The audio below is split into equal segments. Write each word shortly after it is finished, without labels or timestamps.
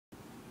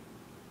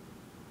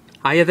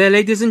Hiya there,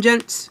 ladies and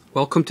gents.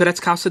 Welcome to Let's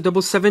Calcio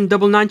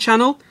 7799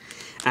 channel.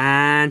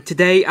 And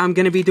today I'm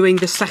going to be doing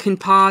the second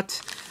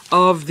part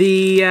of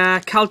the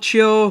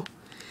Calcio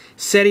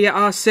Serie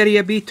A, Serie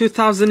B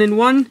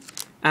 2001.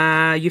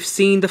 You've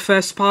seen the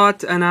first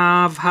part and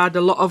I've had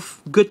a lot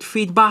of good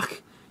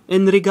feedback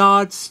in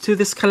regards to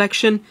this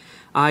collection.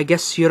 I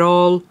guess you're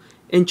all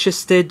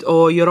interested,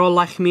 or you're all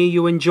like me,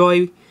 you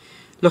enjoy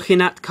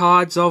looking at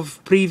cards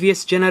of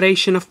previous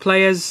generation of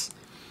players,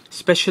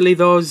 especially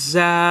those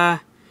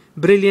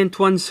brilliant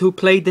ones who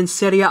played in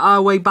Serie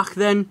A way back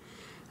then.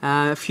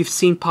 If you've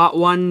seen part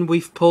one,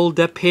 we've pulled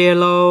a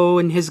Pirlo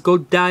in his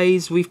good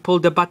days, we've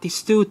pulled a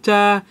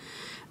Batistuta,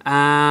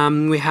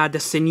 we had a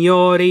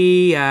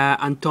Signori,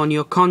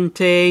 Antonio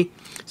Conte,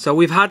 so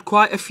we've had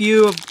quite a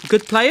few of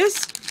good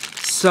players.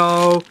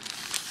 So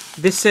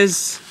this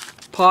is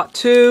part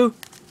 2,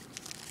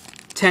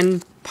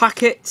 10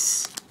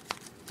 packets.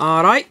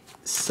 Alright,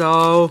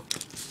 so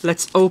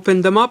let's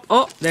open them up.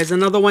 Oh, there's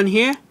another one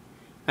here.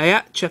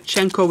 Yeah,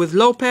 Shevchenko with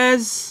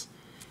Lopez.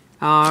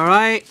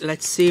 Alright,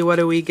 let's see, what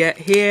do we get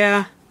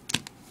here?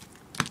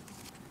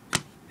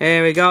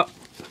 There we go.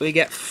 We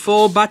get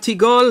 4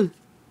 Batigol.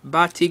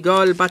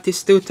 Batigol,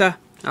 Batistuta.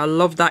 I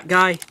love that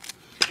guy.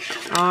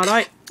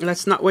 Alright,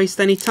 let's not waste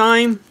any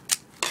time.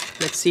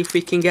 Let's see if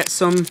we can get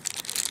some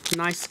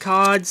nice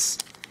cards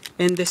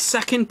in the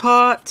second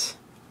part.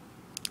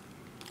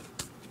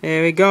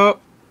 There we go.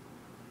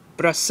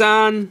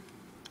 Brassan.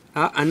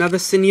 Another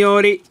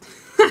Signori.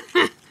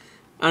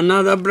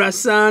 Another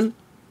Brassan.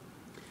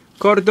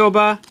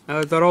 Cordoba.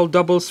 They're all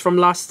doubles from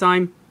last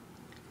time.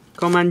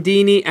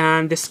 Comandini,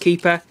 and this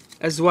keeper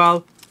as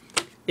well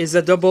is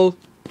a double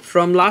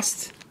from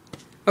last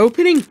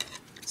opening.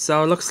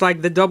 So looks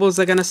like the doubles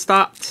are going to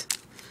start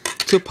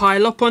to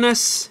pile up on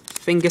us.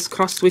 Fingers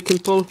crossed we can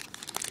pull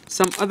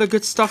some other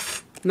good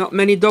stuff. Not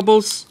many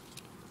doubles.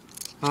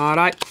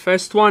 Alright,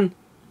 first one.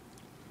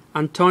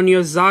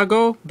 Antonio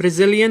Zago,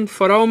 Brazilian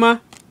for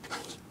Roma.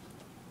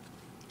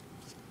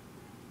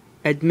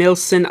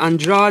 Edmilson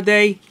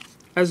Andrade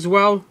as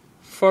well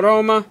for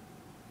Roma.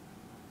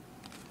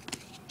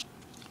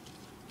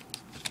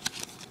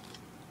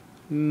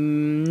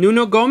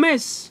 Nuno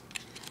Gomes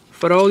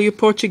for all you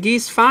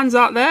Portuguese fans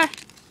out there.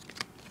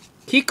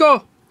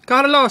 Kiko,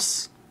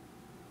 Carlos.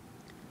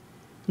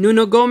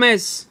 Nuno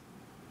Gomes,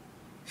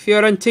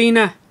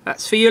 Fiorentina.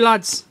 That's for you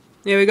lads.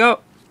 Here we go.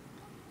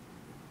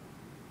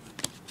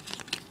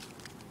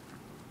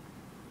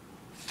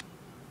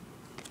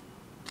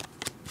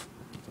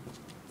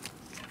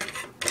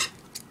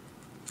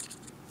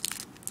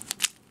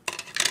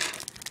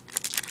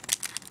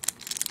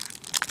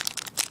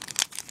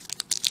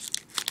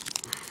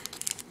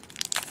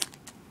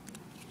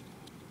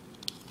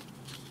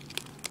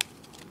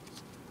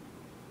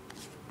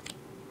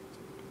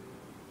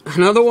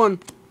 Another one.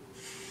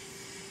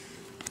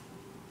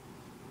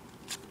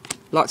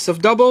 Lots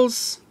of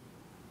doubles.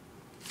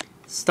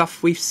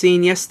 Stuff we've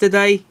seen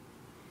yesterday.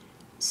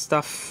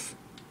 Stuff.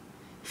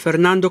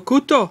 Fernando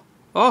Couto.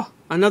 Oh,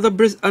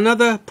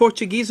 another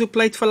Portuguese who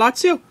played for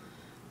Lazio.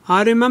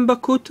 I remember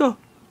Couto.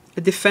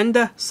 A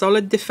defender.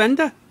 Solid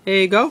defender. There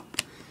you go.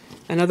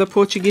 Another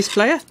Portuguese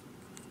player.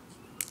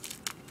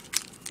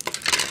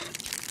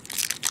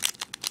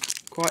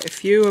 Quite a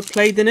few have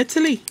played in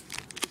Italy.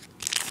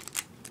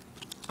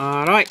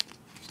 Alright,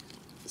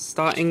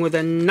 starting with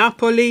a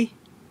Napoli,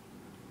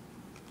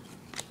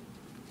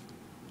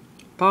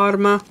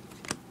 Parma,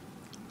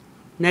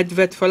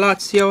 Nedved for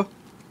Lazio,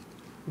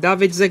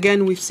 Davids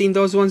again, we've seen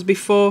those ones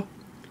before,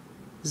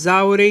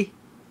 Zauri,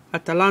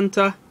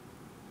 Atalanta,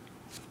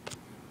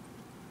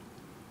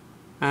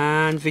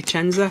 and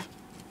Vicenza.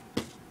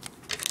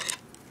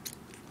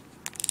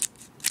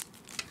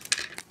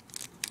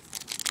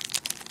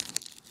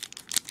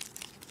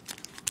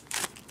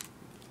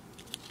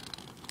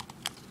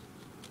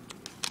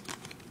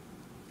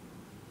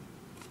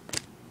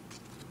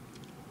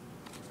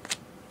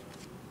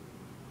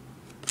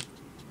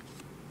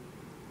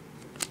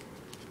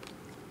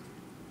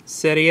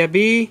 Serie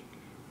B,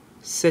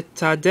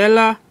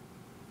 Cittadella.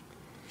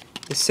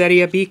 The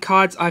Serie B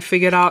cards, I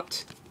figured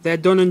out they're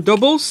done in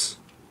doubles.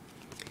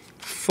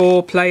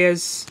 4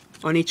 players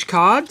on each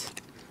card.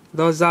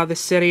 Those are the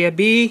Serie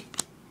B.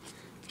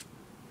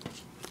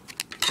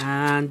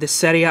 And the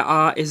Serie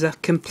A is a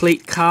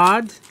complete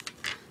card,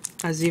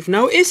 as you've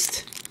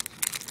noticed.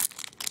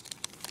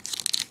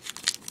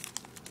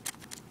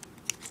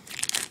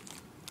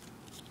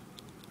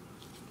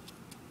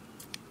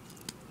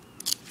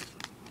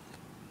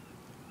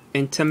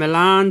 Inter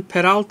Milan,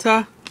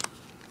 Peralta,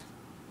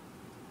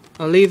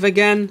 Olive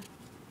again,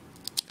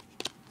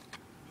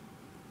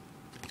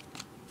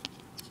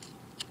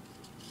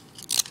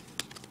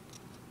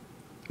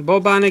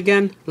 Boban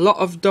again, lot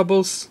of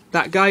doubles.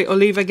 That guy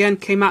Olive again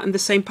came out in the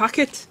same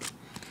packet.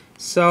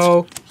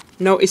 So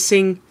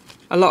noticing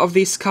a lot of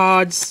these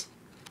cards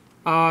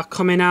are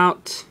coming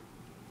out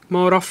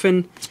more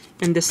often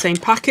in the same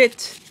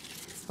packet.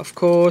 Of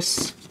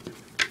course,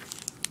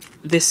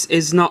 this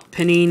is not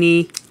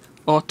Panini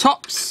or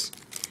Tops,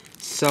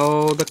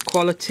 so the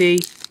quality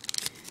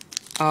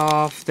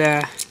of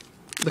the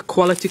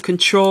quality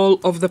control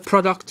of the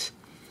product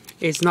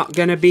is not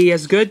gonna be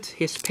as good.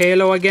 Here's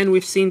Pirlo again.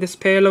 We've seen this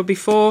Pirlo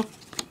before.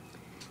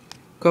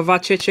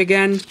 Kovacic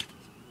again.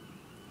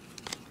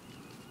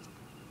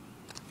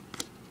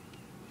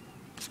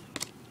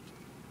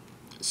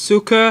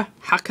 Suker,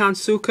 Hakan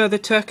Suker, the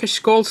Turkish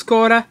goal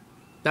scorer.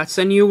 That's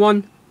a new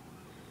one.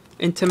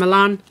 Inter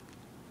Milan.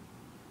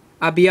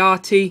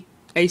 Abbiati,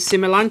 AC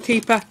Milan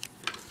keeper.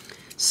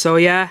 So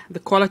yeah, the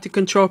quality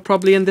control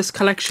probably in this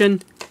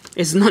collection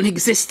is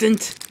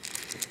non-existent.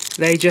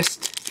 They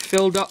just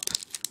filled up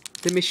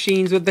the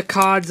machines with the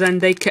cards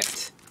and they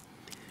kept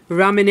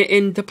ramming it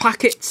in the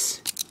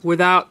packets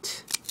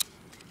without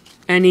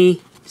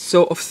any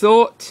sort of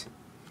thought.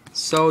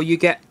 So you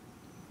get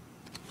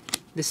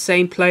the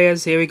same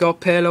players. Here we go,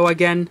 Pirlo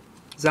again,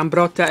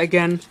 Zambrotta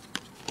again.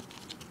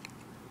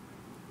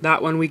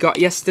 That one we got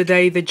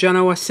yesterday, the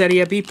Genoa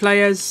Serie B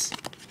players.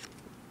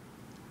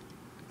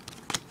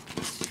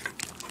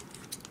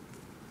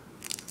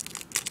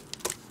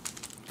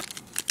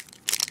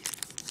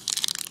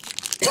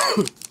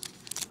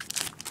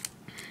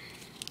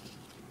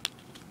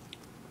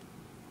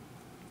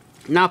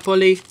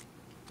 Napoli,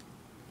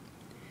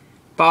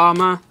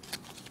 Parma,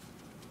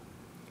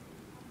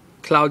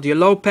 Claudio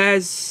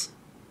Lopez,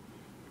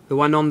 the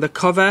one on the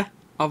cover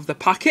of the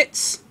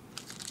packets.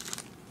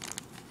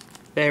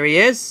 There he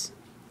is.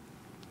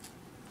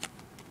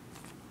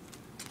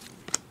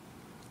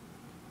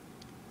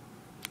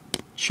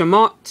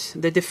 Chamot,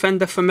 the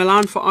defender for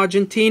Milan for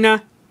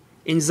Argentina.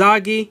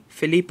 Inzaghi,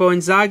 Filippo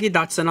Inzaghi,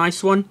 that's a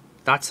nice one.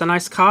 That's a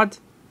nice card.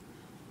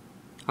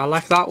 I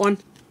like that one.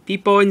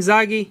 Pippo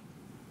Inzaghi.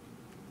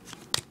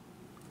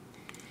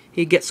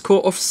 He gets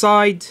caught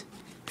offside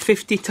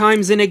 50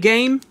 times in a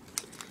game,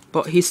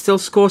 but he still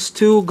scores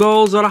 2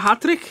 goals or a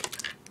hat-trick.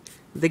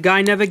 The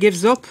guy never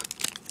gives up.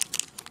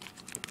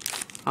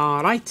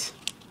 Alright.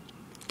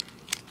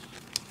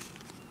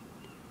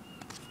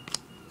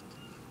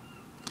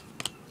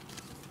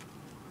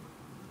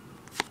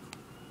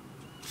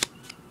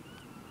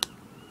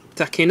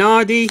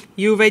 Tacchinardi,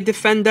 Juve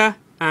defender,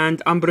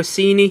 and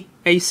Ambrosini,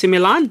 AC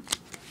Milan.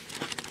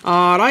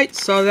 Alright,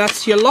 so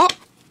that's your lot.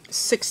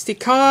 60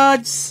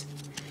 cards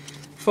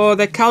for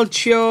the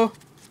Calcio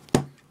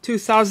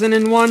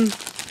 2001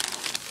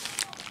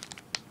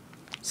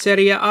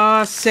 Serie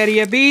A,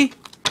 Serie B.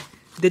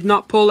 Did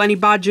not pull any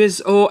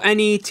badges or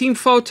any team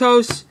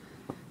photos,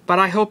 but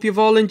I hope you've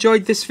all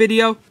enjoyed this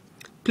video.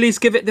 Please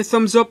give it the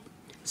thumbs up,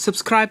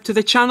 subscribe to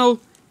the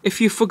channel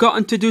if you've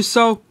forgotten to do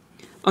so.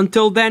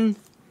 Until then,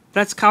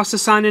 that's Calcio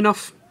signing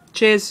off.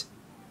 Cheers.